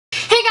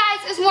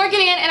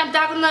Morgan and I'm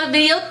back with another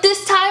video.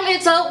 This time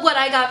it's what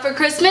I got for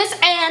Christmas,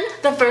 and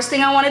the first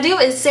thing I want to do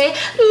is say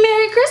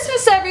Merry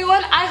Christmas,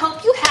 everyone. I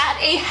hope you had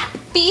a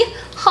happy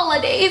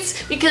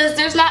holidays, because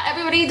there's not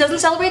everybody doesn't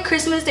celebrate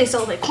Christmas. They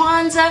celebrate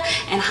Kwanzaa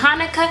and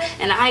Hanukkah,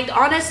 and I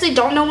honestly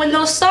don't know when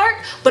those start,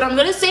 but I'm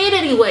gonna say it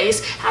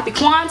anyways. Happy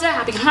Kwanzaa,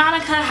 happy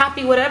Hanukkah,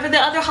 happy whatever the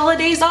other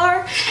holidays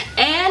are.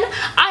 And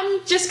I'm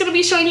just gonna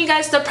be showing you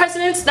guys the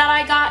presents that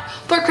I got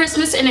for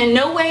Christmas, and in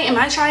no way am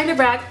I trying to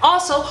brag.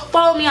 Also,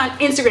 follow me on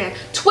Instagram,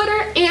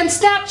 Twitter, and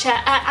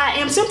Snapchat at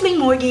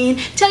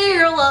IamSimplyMorgan. Tell your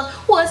girl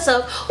what's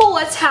up,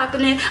 what's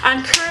happening.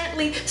 I'm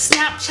currently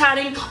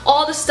Snapchatting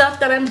all the stuff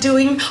that I'm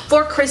doing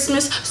for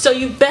Christmas, so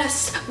you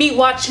best be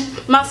watching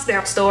my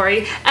Snap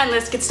story, and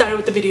let's get started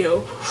with the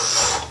video.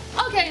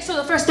 Okay, so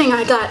the first thing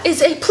I got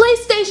is a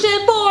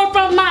PlayStation 4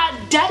 from my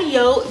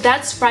daddy-o.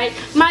 That's right,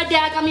 my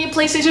dad got me a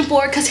PlayStation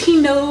 4 because he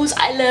knows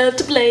I love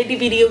to play the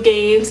video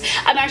games.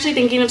 I'm actually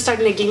thinking of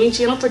starting a gaming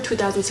channel for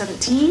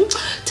 2017.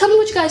 Tell me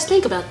what you guys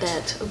think about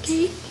that,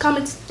 okay?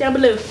 Comments down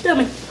below, tell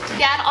me.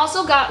 Dad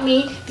also got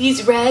me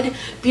these red,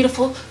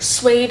 beautiful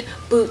suede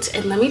boots,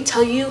 and let me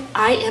tell you,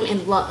 I am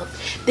in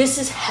love. This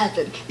is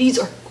heaven. These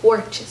are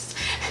gorgeous.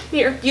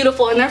 They're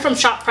beautiful, and they're from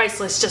Shop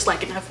Priceless, just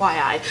like an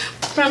FYI.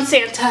 From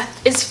Santa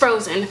is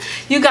Frozen.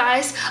 You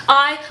guys,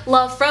 I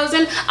love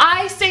Frozen.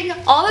 I sing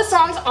all the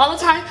songs all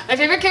the time. My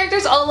favorite character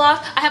is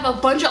Olaf. I have a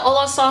bunch of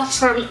Olaf socks,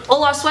 from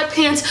Olaf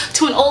sweatpants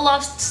to an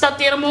Olaf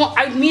stuffed animal.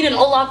 I need an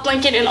Olaf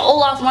blanket and an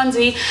Olaf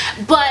onesie,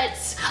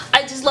 but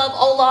I just love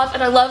Olaf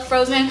and I love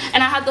Frozen,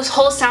 and I have this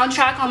whole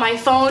soundtrack on my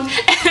phone,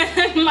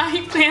 and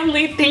my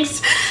family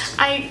thinks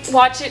I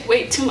watch it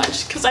way too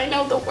much because I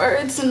know the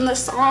words and the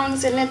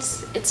songs, and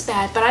it's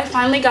bad. But I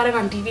finally got it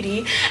on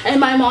DVD, and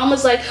my mom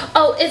was like,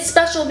 oh, it's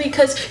special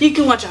because you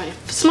can watch it on your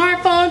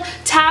smartphone,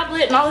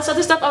 tablet, and all this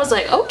other stuff. I was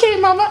like, okay,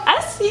 mama, I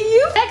see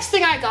you. Next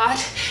thing I got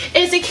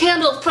is a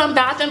candle from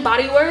Bath &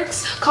 Body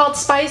Works called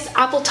Spice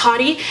Apple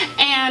Toddy,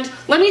 and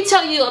let me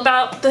tell you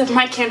about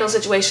my candle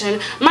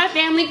situation. My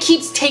family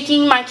keeps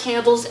taking my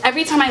candles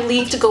every time I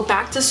leave to go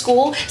back to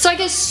school, so I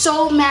get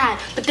so mad.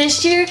 But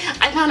this year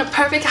I found a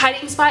perfect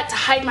hiding spot to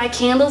hide my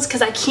candles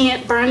because I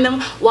can't burn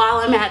them while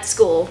I'm at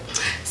school.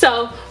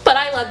 But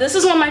I love this.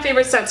 Is one of my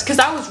favorite scents because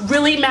I was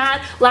really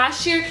mad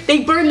last year. They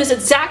burned this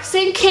exact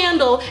same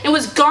candle and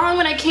was gone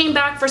when I came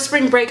back for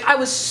spring break. I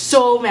was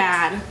so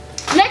mad.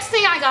 Next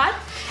thing I got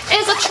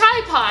is a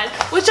tripod,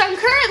 which I'm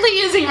currently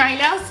using right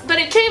now, but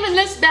it came in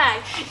this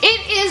bag.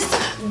 It is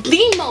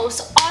the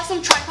most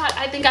awesome tripod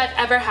I think I've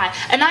ever had,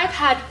 and I've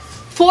had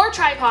 4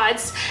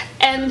 tripods,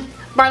 and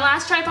my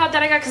last tripod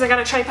that I got, because I got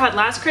a tripod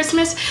last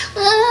Christmas,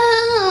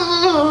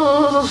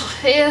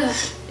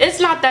 it's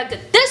not that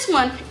good. This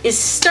one is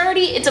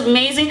sturdy, it's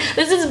amazing.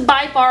 This is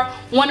by far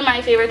one of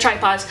my favorite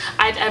tripods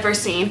I've ever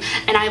seen,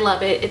 and I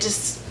love it. It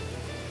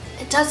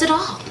does it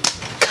all.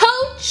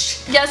 Coach!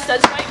 Yes,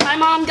 that's right. My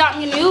mom got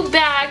me a new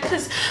bag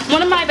because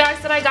one of my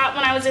bags that I got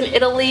when I was in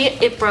Italy,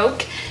 it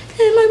broke.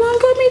 And my mom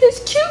got me this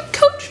cute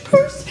Coach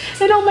purse.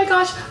 And oh my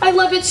gosh, I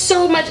love it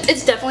so much.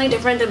 It's definitely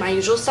different than my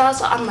usual style.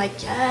 So I'm like,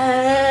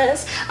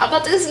 yes, I'm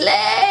about to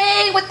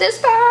slay with this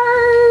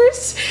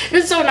purse.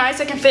 It's so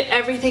nice. I can fit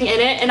everything in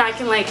it. And I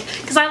can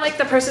because I like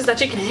the purses that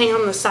you can hang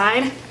on the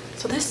side.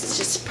 So this is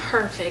just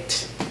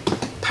perfect.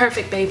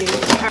 Perfect, baby.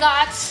 I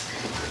got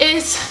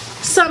is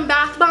some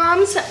bath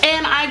bombs,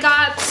 and I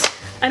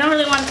don't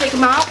really want to take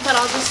them out, but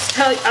I'll just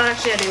tell you,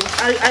 actually I do.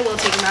 I will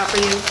take them out for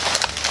you.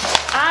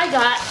 I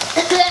got,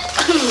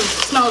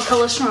 smells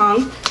hella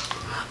strong.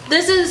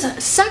 This is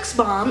Sex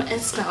Bomb.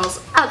 It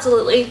smells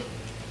absolutely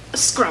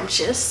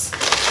scrumptious.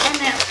 And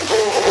then,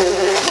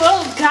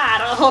 oh God,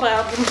 hold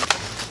up.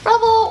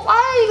 Rebel, why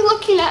are you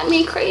looking at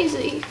me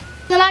crazy?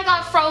 Then I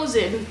got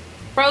Frozen.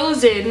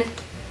 Frozen.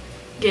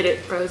 Get it?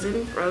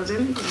 Frozen.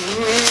 Frozen.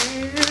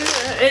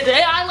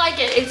 I like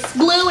it. It's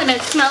blue and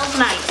it smells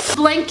nice.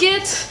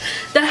 Blanket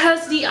that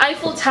has the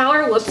Eiffel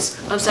Tower. Whoops,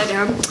 upside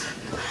down.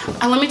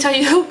 And let me tell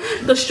you,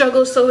 the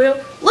struggle is so real.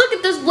 Look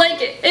at this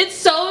blanket. It's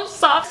so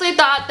soft. I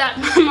thought that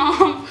my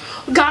mom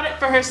got it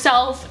for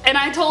herself, and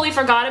I totally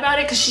forgot about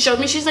it because she showed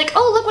me. She's like,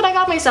 oh, look what I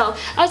got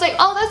myself. I was like,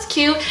 oh, that's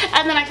cute.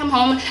 And then I come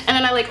home, and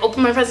then I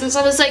open my presents.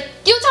 I was like,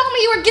 you told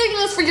me you were getting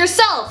this for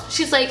yourself.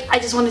 She's like, I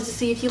just wanted to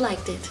see if you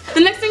liked it.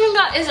 The next thing I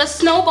got is a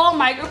snowball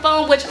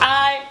microphone, which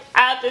I've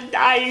been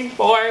dying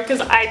for because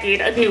I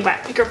need a new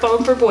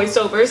microphone for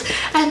voiceovers,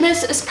 and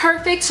this is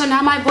perfect. So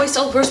now my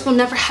voiceovers will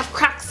never have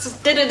cracks,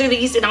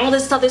 and all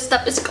this other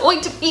stuff is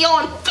going to be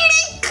on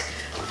fleek.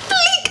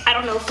 Fleek. I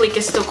don't know if fleek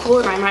is still cool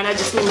in my mind. I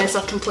just made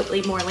myself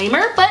completely more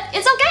lamer, but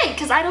it's okay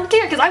because I don't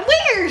care because I'm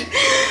weird.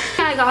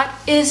 What I got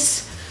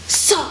is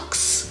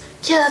socks.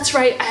 Yeah, that's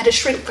right. I had to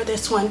shrink for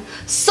this one.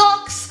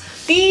 Socks.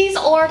 These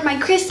are my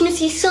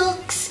Christmassy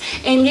socks,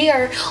 and they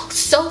are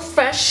so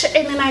fresh.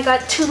 And then I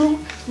got 2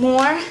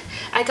 more.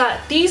 I got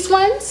these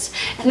ones,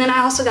 and then I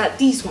also got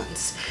these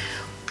ones.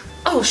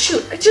 Oh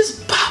shoot, I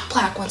just bought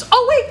black ones.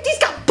 Oh wait, these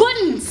got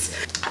buttons.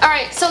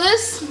 Alright, so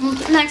this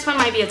next one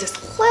might be just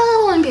a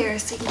little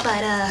embarrassing,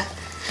 but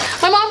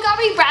My mom got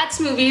me Bratz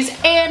movies,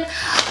 and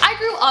I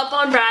grew up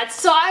on Bratz,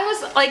 so I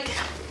was like,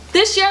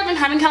 this year I've been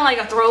having kind of like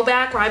a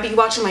throwback where I'd be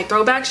watching my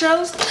throwback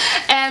shows,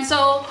 and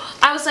so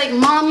I was like,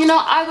 Mom, you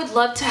know, I would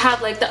love to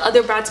have like the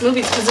other Bratz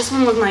movies because this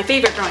one was my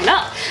favorite growing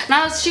up.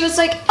 And she was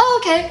like, oh,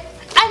 okay.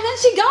 And then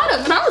she got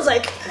them, and I was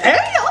like, hey,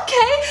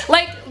 okay.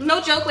 Like, no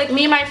joke, like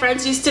me and my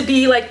friends used to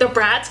be like the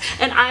Bratz,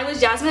 and I was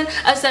Jasmine,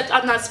 except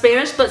I'm not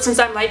Spanish, but since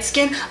I'm light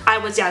skinned, I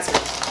was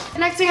Jasmine. The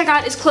next thing I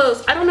got is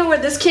clothes. I don't know where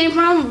this came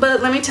from,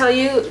 but let me tell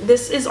you,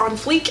 this is on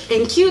fleek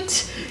and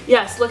cute.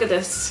 Yes, look at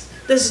this.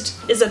 This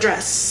is a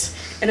dress,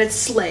 and it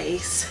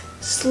slays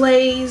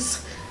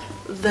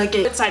the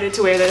game. I'm excited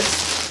to wear this.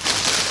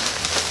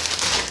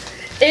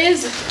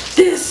 Is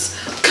this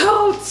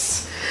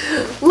coats?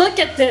 Look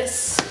at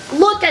this.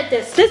 Look at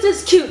this. This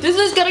is cute. This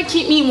is gonna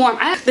keep me warm.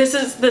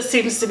 This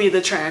seems to be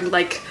the trend,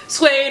 like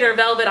suede or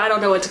velvet. I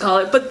don't know what to call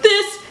it, but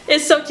this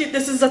is so cute.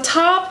 This is a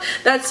top.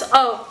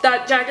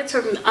 That jacket's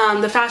from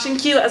the Fashion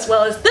Q, as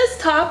well as this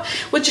top,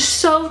 which is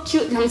so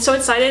cute. And I'm so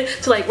excited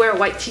to like wear a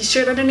white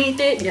t-shirt underneath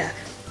it. Yeah.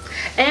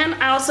 And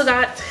I also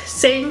got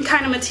same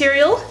kind of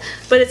material,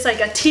 but it's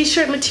like a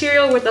t-shirt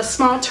material with a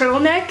small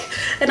turtleneck,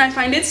 and I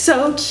find it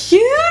so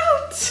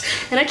cute.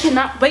 And I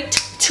cannot wait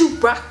to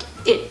rock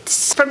it.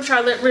 From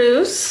Charlotte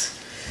Russe,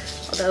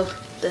 although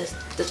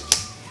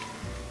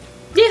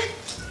yeah,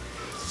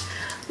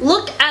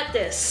 look at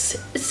this.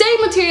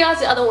 Same material as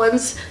the other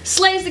ones,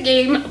 slays the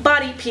game,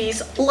 body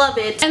piece, love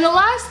it. And the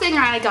last thing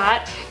I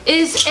got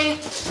is a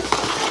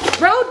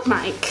Rode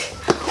mic,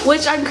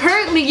 which I'm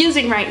currently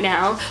using right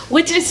now,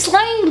 which is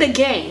slaying the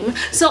game.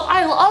 So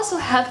I will also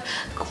have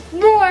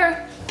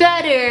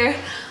better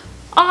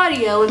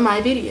audio in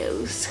my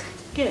videos.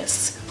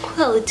 Yes,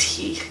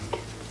 quality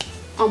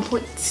on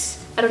point.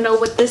 I don't know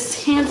what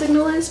this hand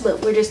signal is,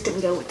 but we're just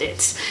gonna go with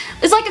it.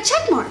 It's like a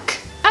check mark.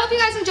 I hope you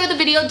guys enjoyed the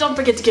video. Don't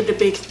forget to give it a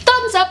big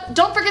thumbs up.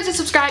 Don't forget to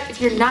subscribe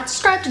if you're not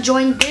subscribed to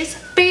join this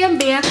bam.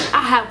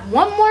 I have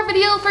one more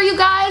video for you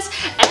guys,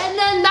 and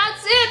then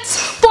that's it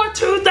for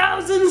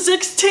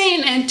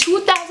 2016. And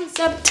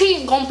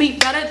 2017 gonna be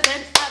better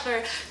than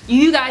ever.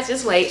 You guys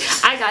just wait.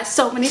 I got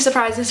so many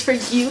surprises for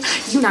you.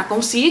 You're not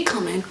gonna see it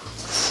coming.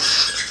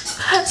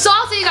 So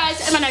I'll see you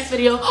guys in my next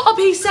video. A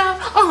peace out,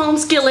 a home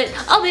skillet,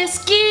 a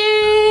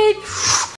biscuit.